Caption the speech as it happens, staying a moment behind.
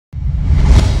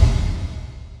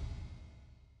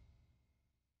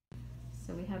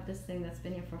have this thing that's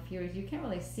been here for a few years. You can't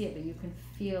really see it, but you can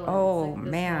feel it. Oh, it's like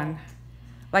this man. whole,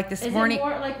 Like this is morning. it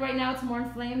more, like right now it's more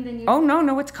inflamed than you Oh,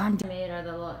 no, it's calmed down. made, are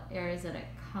the little areas that it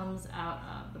comes out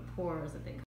of, the pores that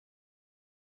they come.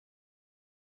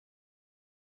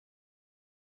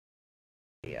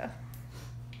 Yeah.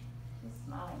 She's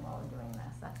smiling while we're doing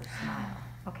this. That's a smile.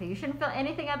 Okay, you shouldn't feel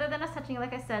anything other than us touching.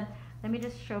 Like I said, let me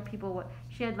just show people what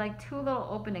she had, like 2 little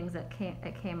openings that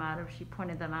came out of. She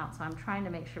pointed them out, so I'm trying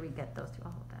to make sure we get those 2.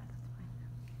 I'll hold that. That's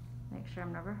fine. Make sure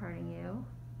I'm never hurting you.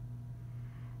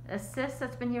 A cyst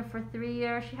that's been here for 3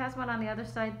 years. She has one on the other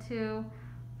side too.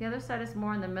 The other side is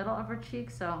more in the middle of her cheek,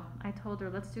 so I told her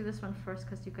let's do this one first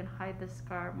because you can hide the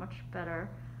scar much better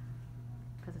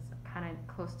because it's kind of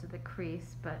close to the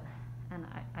crease. But and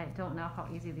I don't know how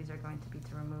easy these are going to be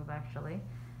to remove actually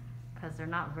because they're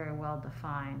not very well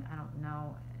defined. I don't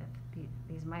know if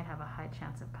these might have a high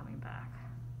chance of coming back,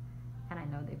 and I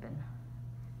know they've been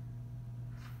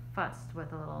fussed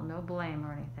with a little no blame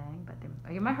or anything, but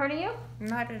am I hurting you?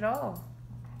 Not at all.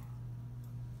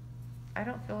 I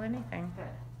don't feel anything. Good.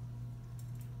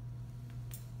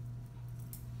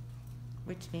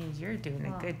 Which means you're doing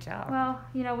a good job. Well,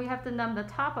 you know, we have to numb the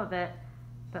top of it,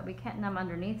 but we can't numb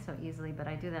underneath so easily, but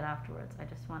I do that afterwards. I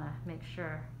just want to make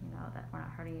sure, you know, that we're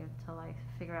not hurting you until I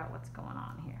figure out what's going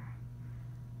on here.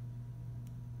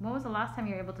 When was the last time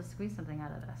you were able to squeeze something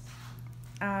out of this?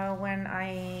 When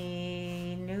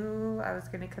I knew I was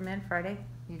going to come in Friday.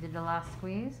 You did the last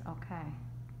squeeze? Okay.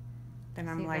 Then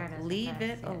I'm like, leave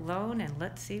it alone and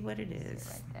let's see what it is.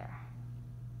 Right there.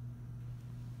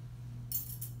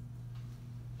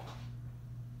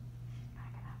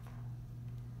 Back it up.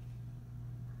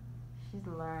 She's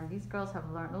learned. These girls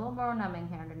have learned. A little more numbing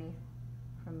here underneath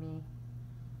from me.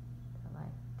 To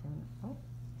like, oh,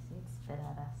 see it spit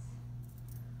at us.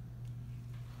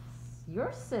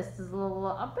 Your cyst is a little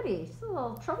uppity. She's a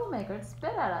little troublemaker. It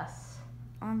spit at us.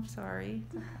 I'm sorry.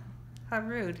 How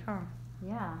rude, huh?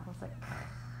 Yeah, I was like,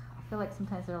 I feel like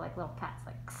sometimes they're like little cats,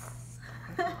 like.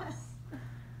 Yeah,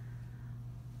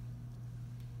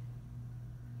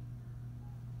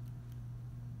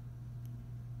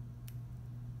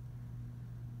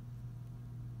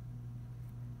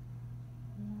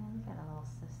 we got a little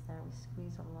cyst there. We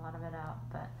squeezed a lot of it out,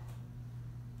 but.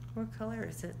 What color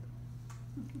is it?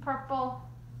 Purple.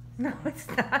 No, it's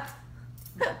not.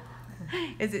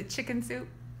 Is it chicken soup?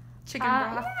 Chicken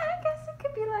broth? Yeah, I guess it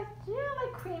could be like,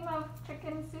 like cream of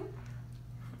chicken soup.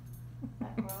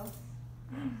 That gross.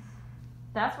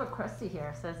 That's what Krusty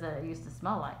here says that it used to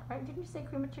smell like, right? Did you say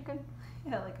cream of chicken?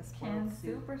 Yeah, like a canned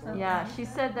soup or something. Yeah, like she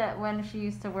that. said that when she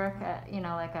used to work at, you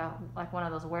know, like one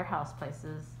of those warehouse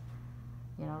places,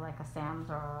 you know, like a Sam's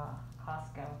or a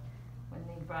Costco, when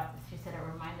they brought, she said it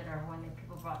reminded her when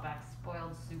people brought back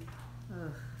spoiled soup.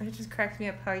 Ugh. It just cracks me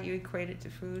up how you equate it to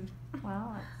food.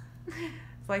 Well,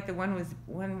 It's like the one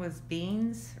was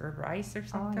beans or rice or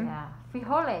something. Oh yeah,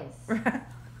 frijoles.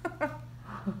 That's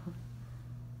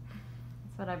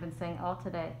what I've been saying all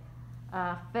today.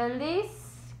 Feliz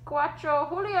Cuatro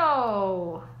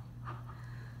Julio.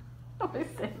 Let me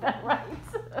say that right.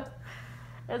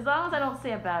 As long as I don't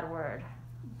say a bad word.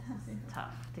 It's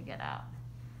tough to get out.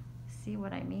 See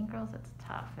what I mean, girls? It's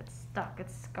tough. It's stuck.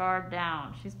 It's scarred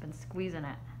down. She's been squeezing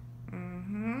it.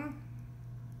 Mm-hmm.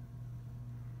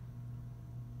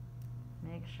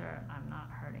 Make sure I'm not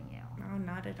hurting you. No,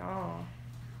 not at all.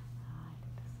 I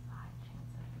think this is a high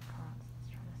chance of recurrence. Let's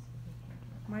try to see if we can get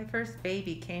it. My first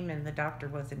baby came and the doctor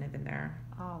wasn't even there.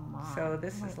 Oh my. So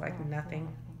this is like there, nothing.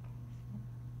 see,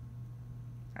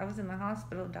 I was in the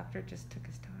hospital. Doctor just took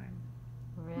his time.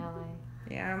 Really?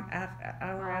 Yeah,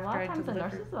 hour Well, a after lot I of times the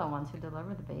delivered. nurses are the ones who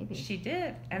deliver the baby. She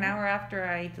did. An hour after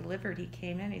I delivered, he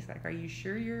came in. He's like, "Are you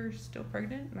sure you're still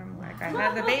pregnant?" And I'm like, "I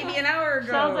had the baby an hour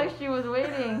ago." Sounds like she was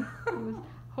waiting. She was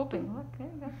hoping. Look, there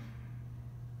you go.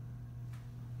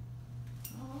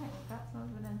 All right, well, that smells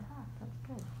good intact. That's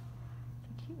good.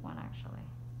 It's a cute one, actually.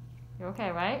 You're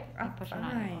okay, right? I'm Keep pushing on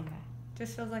you. fine. Okay.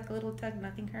 Just feels like a little tug.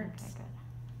 Nothing hurts. Okay, good.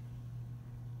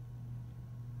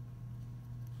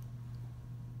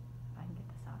 If I can get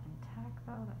this out intact,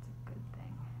 though, that's a good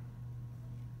thing.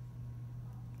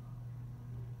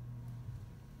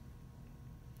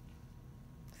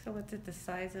 So what's it, the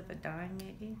size of a dime,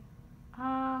 maybe?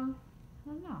 I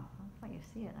don't know. I'll let you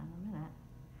see it in a minute.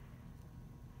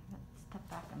 Let's step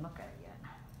back and look at it yet.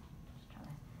 Just trying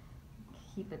to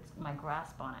keep my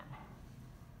grasp on it.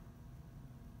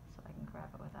 So I can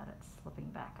grab it without it slipping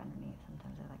back underneath.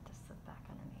 Sometimes I like to slip back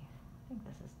underneath. I think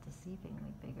this is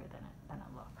deceivingly bigger than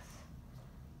it looks.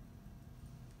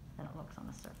 Than it looks on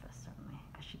the surface, certainly,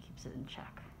 because she keeps it in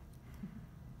check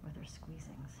with her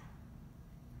squeezings.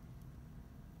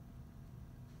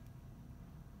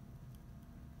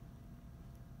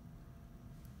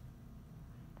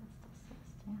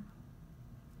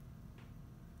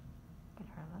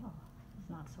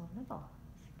 little.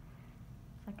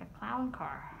 It's like a clown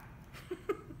car.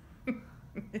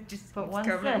 It just But keeps one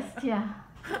coming. cyst, yeah.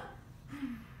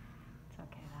 It's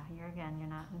okay though. You're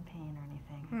not in pain or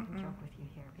anything. I can joke with you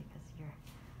here because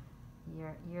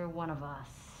you're one of us.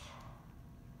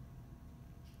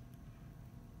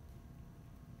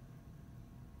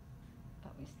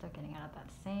 But we're still getting out of that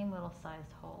same little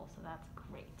sized hole, so that's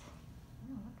great.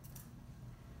 Oh, look at that.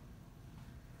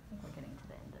 I think we're getting to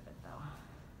the end of it though.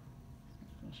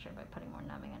 Just making sure by putting more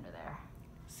numbing under there.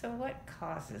 So what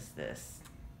causes this?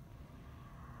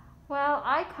 Well,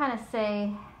 I kind of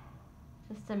say,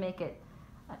 just to make it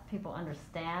people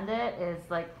understand it, is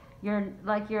like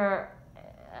your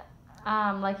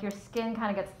skin kind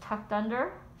of gets tucked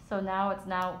under. So now it's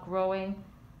now growing,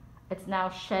 it's now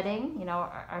shedding. You know,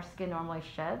 our skin normally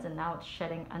sheds, and now it's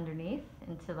shedding underneath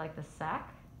into like the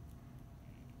sac.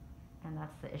 And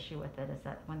that's the issue with it, is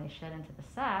that when they shed into the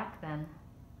sac, then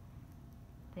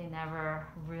they never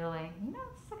really, you know,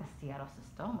 it's like a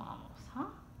steatocystoma almost,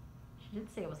 huh? She did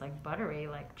say it was like buttery,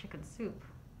 like chicken soup.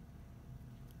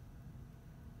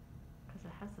 Because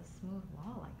it has a smooth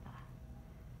wall like that.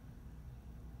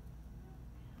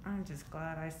 I'm just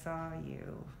glad I saw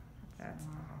you. That's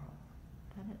all.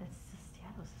 It's a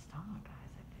steatocystoma,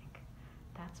 guys, I think.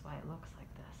 That's why it looks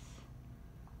like this.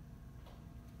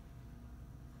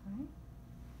 Right?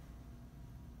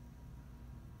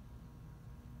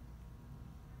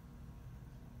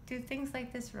 Do things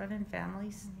like this run in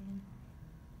families?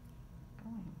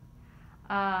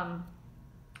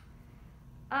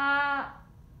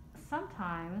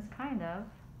 Sometimes, kind of.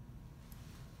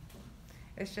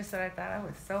 It's just that I thought I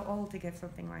was so old to get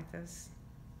something like this.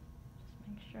 Just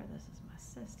make sure this is my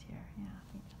cyst here. Yeah,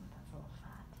 I think some of that's a little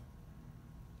fat.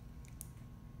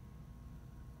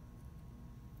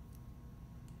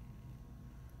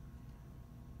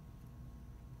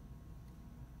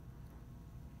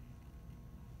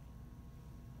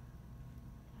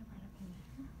 Right up in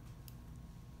there.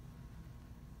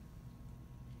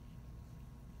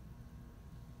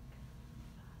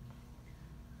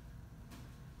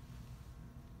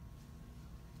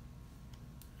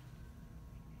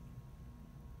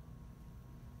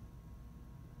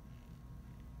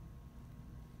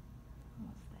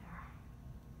 Almost there.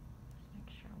 Just make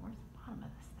sure. Where's the bottom of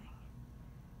this thing?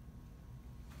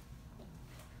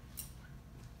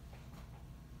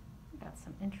 We got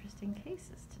some interesting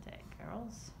cases today,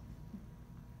 girls. I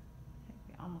think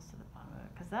we're almost to the bottom of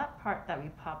it. Because that part that we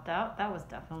popped out, that was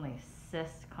definitely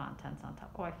cyst contents on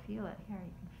top. Oh, I feel it here.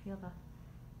 You can feel the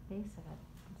base of it.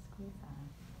 You can squeeze that in.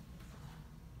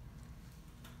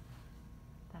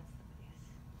 That's the base.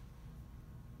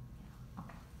 Yeah,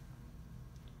 okay.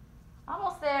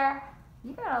 Almost there.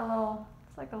 You got a little,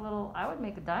 it's like a little, I would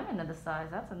make a diamond of the size.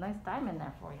 That's a nice diamond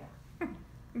there for you.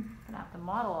 Gonna have to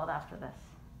model it after this.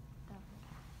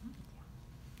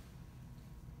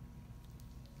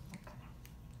 Okay.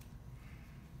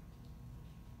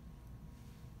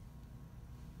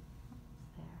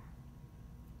 Almost there.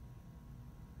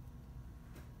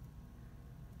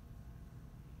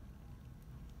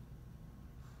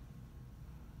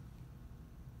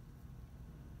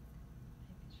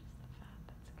 Maybe it's just the fat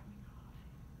that's coming off.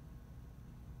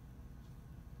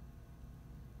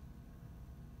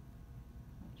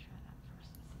 Let me try that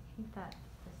first and see. Keep that,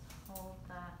 just hold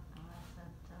that. Unless it,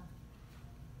 I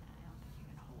don't think you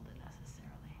can hold it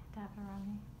necessarily. Dab it around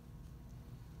me.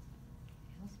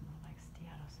 Feels more like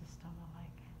steatocystoma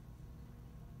like.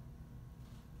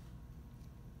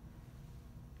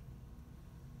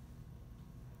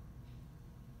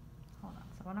 Hold on.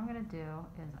 So what I'm gonna do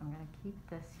is I'm gonna keep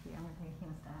this here. I'm gonna take a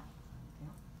hemostat.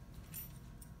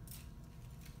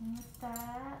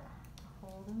 Hemostat to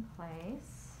hold in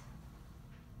place.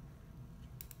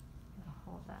 I'm gonna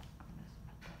hold that. I'm gonna just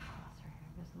put that crosser here.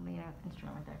 Just lean out the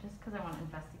instrument right there, just because I want to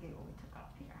investigate what we took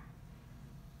off here.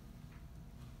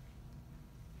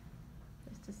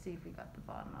 Just to see if we got the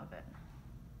bottom of it.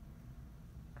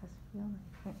 Because feel like you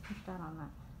can't push down on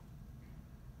that.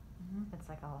 It's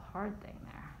like a hard thing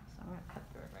there. So I'm gonna cut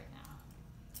through it right now.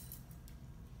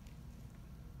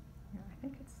 Yeah, I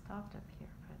think it stopped up here,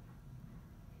 but.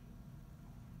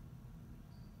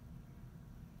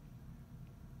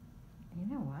 You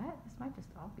know what? This might just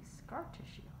all be scar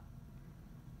tissue.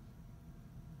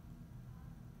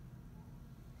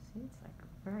 See, it's like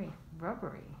very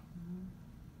rubbery.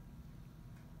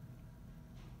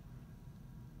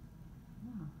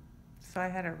 Yeah. So I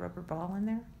had a rubber ball in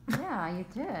there? Yeah, you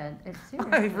did. It's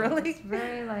seriously. Really? It's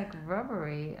very like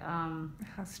rubbery.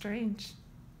 How strange.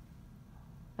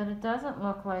 But it doesn't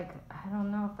look like, I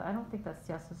don't know, I don't think that's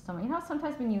steatocystoma. You know how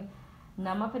sometimes when you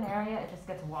numb up an area, it just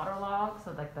gets waterlogged,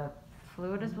 so like the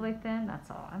fluid is really thin, that's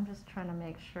all. I'm just trying to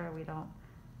make sure we don't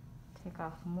take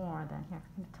off more than here.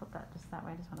 I'm going to tilt that just that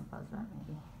way. I just want to buzz that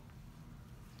maybe.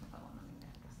 Oh, numbing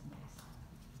there just in case.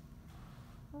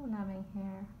 Oh, numbing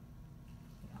here.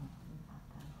 Yeah, not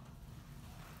that.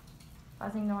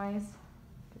 Buzzing noise.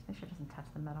 Just make sure it doesn't touch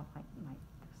the metal. Might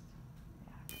just,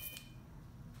 yeah.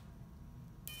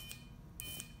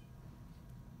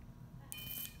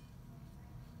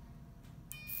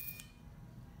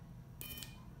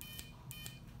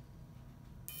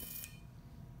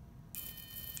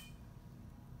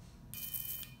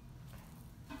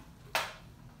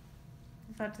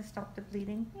 Is that to stop the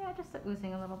bleeding? Yeah, just the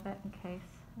oozing a little bit in case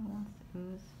it wants to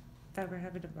ooze. Thought we're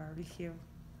having a barbecue.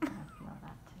 I feel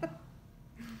that too.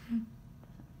 Doesn't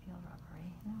feel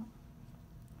rubbery, no.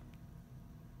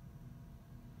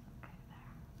 Okay,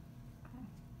 there. Okay,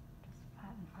 just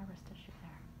fat and fibrous tissue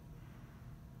there.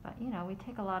 But you know, we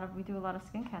do a lot of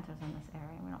skin cancers in this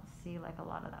area, and we don't see like a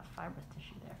lot of that fibrous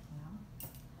tissue there, you know.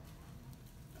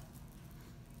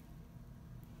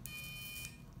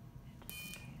 Just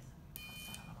in case, press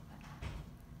that a little bit.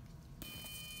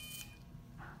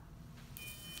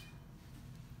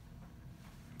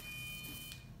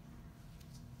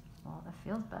 Well, it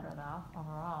feels better though,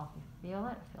 overall. If you feel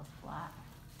it, it feels flat.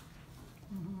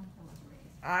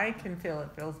 I can feel it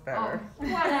feels better. Oh,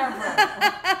 whatever.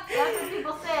 That's what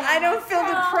people say. I don't feel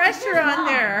the pressure on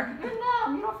there. You're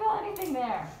numb. You don't feel anything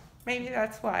there. Maybe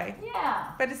that's why.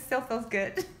 Yeah. But it still feels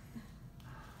good.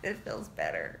 It feels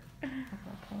better. Okay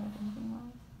with anything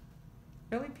else?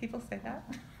 Really? People say that?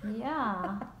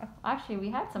 Yeah. Actually, we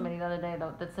had somebody the other day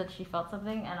that said she felt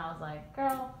something, and I was like,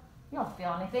 girl, you don't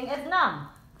feel anything. It's numb.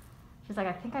 She's like,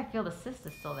 I think I feel the cyst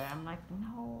is still there. I'm like,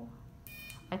 no.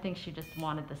 I think she just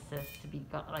wanted the cyst to be,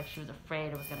 like she was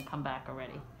afraid it was going to come back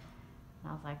already. And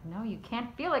I was like, no, you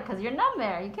can't feel it because you're numb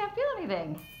there. You can't feel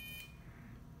anything.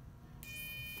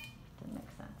 Didn't make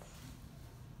sense.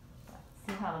 But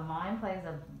see how the mind plays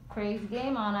a crazy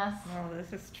game on us. Oh,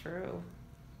 this is true.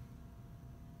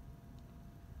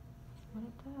 That's what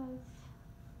it does.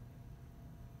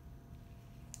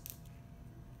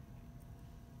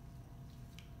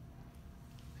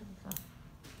 This is a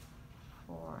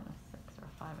 4 and a 6 or a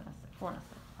 5 and a 6. 4 and a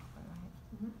 6 probably, right?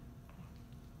 Mhm.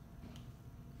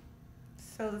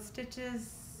 So the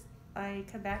stitches, I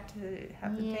come back to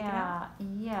have them taken out?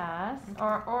 Yeah, yes. Okay.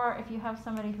 Or if you have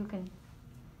somebody who can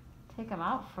take them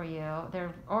out for you,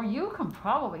 or you can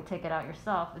probably take it out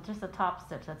yourself. It's just the top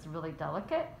stitch that's really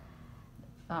delicate.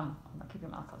 Keep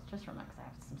your mouth closed just for a minute because I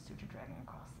have some suture dragging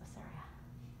across this area.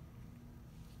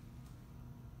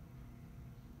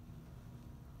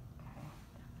 Okay.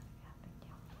 Yeah, thank you.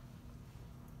 Let's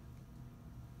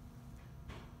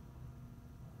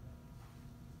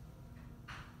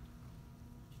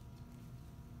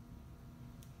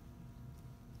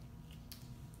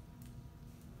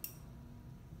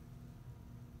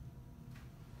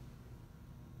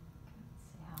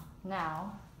see how.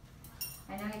 Now,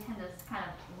 I know you tend to kind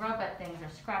of rub at things or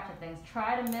scratch at things.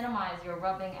 Try to minimize your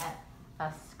rubbing at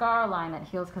a scar line that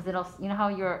heals because it'll, you know how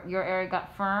your area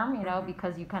got firm, you know,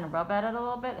 because you kind of rub at it a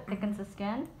little bit, it thickens the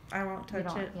skin. I won't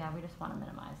touch it. Yeah, we just want to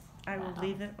minimize. I will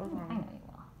leave it I know alone. you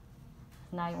will.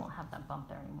 Now you won't have that bump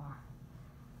there anymore.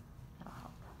 That'll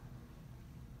help.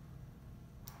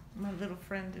 My little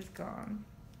friend is gone.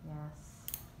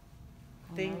 Yes.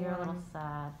 I They know you're a little won.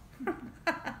 sad. But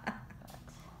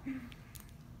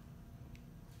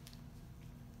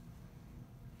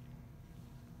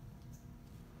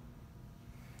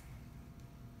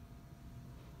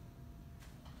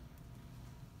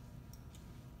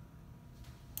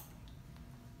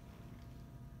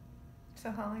So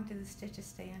how long do the stitches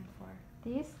stay in for?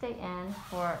 these stay in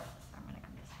for, I'm going to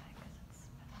come this way because it's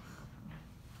better for me.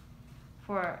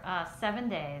 For 7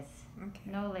 days.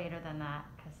 Okay. No later than that.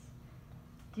 Because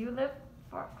do you live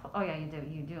far? Oh yeah, you do.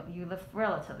 You do. You live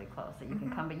relatively close that you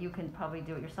can come, but you can probably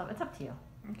do it yourself. It's up to you.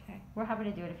 Okay. We're happy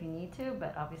to do it if you need to,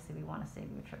 but obviously we want to save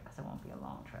you a trip because it won't be a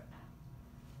long trip.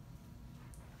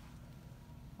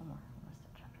 One more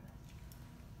stitch after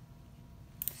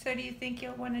this. So do you think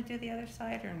you'll want to do the other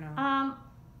side or no?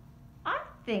 I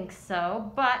think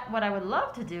so, but what I would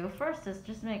love to do first is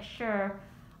just make sure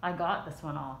I got this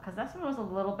one all, because this one was a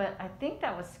little bit, I think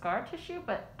that was scar tissue,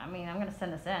 but I mean, I'm going to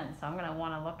send this in, so I'm going to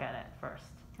want to look at it first.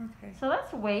 Okay. So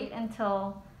let's wait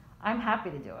until I'm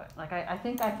happy to do it. Like, I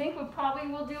think we probably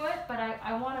will do it, but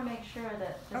I want to make sure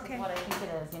that this Okay. is what I think it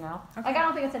is, you know? Okay. Like, I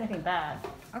don't think it's anything bad,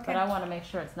 Okay. but I want to make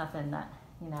sure it's nothing that,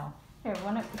 you know. Here,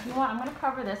 if you want, I'm going to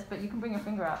cover this, but you can bring your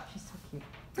finger out. She's so cute.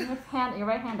 Bring your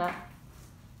right hand up,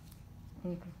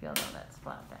 and you can feel that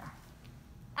splat there.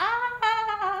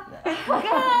 Ah!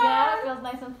 Yeah, it feels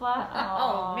nice and flat.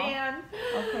 Oh, man.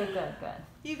 Okay, good, good.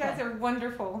 You guys are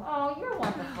wonderful. Oh, you're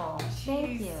wonderful.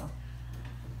 Thank Jeez. you.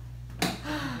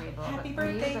 Happy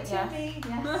birthday to me.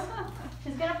 Yes.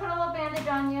 She's gonna put a little bandage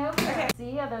on you. Okay.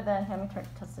 See, other than let me try to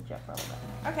test the jet for a little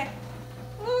bit. Okay.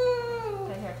 Woo.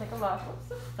 Okay, here, take a look.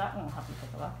 Oops, that won't help you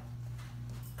take a look.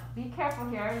 Be careful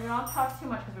here. You don't talk too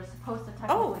much because we're supposed to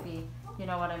technically be, you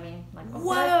know what I mean? Like,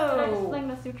 oh, did I just sling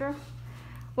the suture?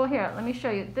 Well, here, let me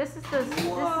show you. This is the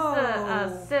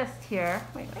cyst here.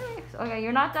 Wait. Okay,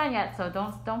 you're not done yet, so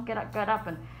don't get up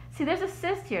and see. There's a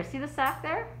cyst here. See the sac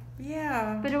there?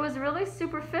 Yeah. But it was really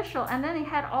superficial, and then he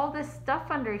had all this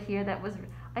stuff under here that was.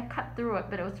 I cut through it,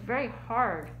 but it was very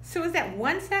hard. So is that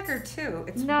one sac or two?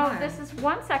 It's no, one. this is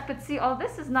one sac. But see,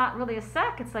 this is not really a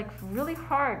sac. It's like really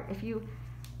hard. If you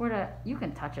were to, you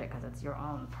can touch it because it's your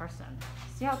own person.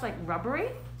 See how it's like rubbery?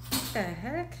 What the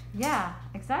heck? Yeah,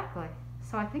 exactly.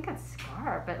 So I think it's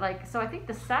scar, but like, so I think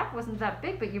the sac wasn't that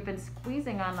big, but you've been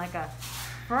squeezing on like a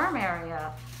firm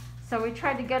area. So we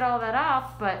tried to get all that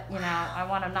off, but you know, I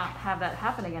want to not have that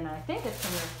happen again. And I think it's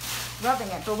when you're rubbing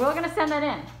it, but we're going to send that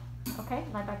in. Okay,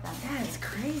 lie back down. That's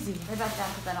crazy. Lie back down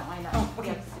because I don't want you to. Oh,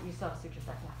 okay. You still have sutures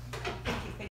back now.